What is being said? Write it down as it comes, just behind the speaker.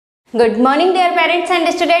Good morning dear parents and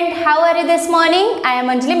students. How are you this morning? I am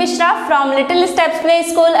Anjali Mishra from Little Steps Play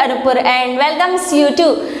School Anupur and welcomes you to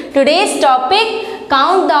today's topic,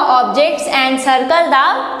 count the objects and circle the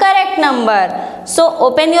correct number. So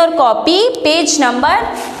open your copy, page number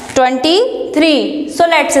 23. So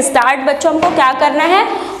let's start. बच्चों हमको क्या करना है?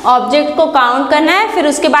 Object को count करना है, फिर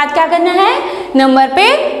उसके बाद क्या करना है? नंबर पे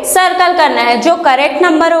सर्कल करना है. जो करेक्ट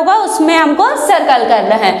नंबर होगा उसमें हमको सर्कल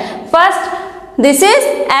करना है. First, this is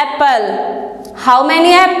apple. How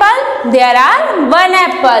many apple? There are one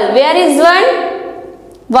apple. Where is one?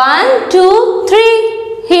 1, 2, 3.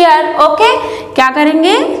 Here. Okay. क्या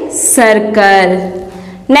करेंगे? Circle.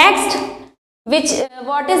 Next.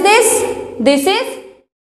 What is this? This is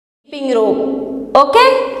skipping rope. Okay.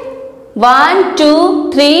 1, 2,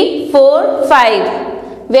 3, 4, 5.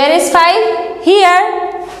 Where is 5? Here.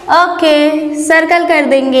 Okay. Circle कर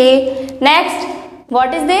देंगे. Next.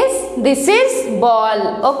 What is this? This is ball.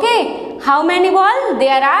 Okay. How many ball?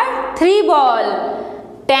 There are 3 ball.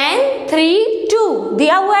 10, 3, 2.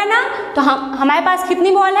 दिया हुआ है ना, तो हमारे पास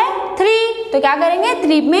कितनी बॉल है? 3. तो क्या करेंगे?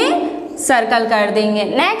 3 में सर्कल कर देंगे.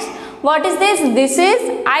 Next. What is this? This is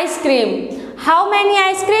ice cream. How many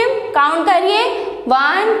ice cream? Count करिए.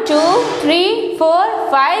 1, 2, 3, 4,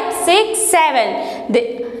 5, 6, 7.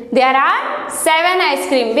 There are 7 ice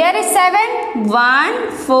cream. Where is 7? 1,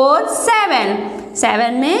 4, 7.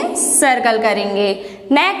 7 में सर्कल करेंगे.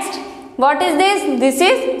 Next, what is this? This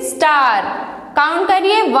is star. Count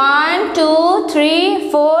करिए. 1, 2, 3,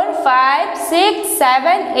 4, 5, 6,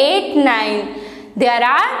 7, 8, 9. There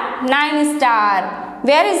are 9 star.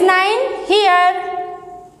 Where is 9? Here.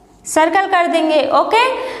 Circle कर देंगे. Okay.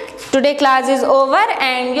 Today class is over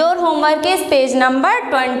and your homework is page number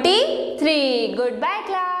 23. Good bye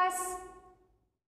class.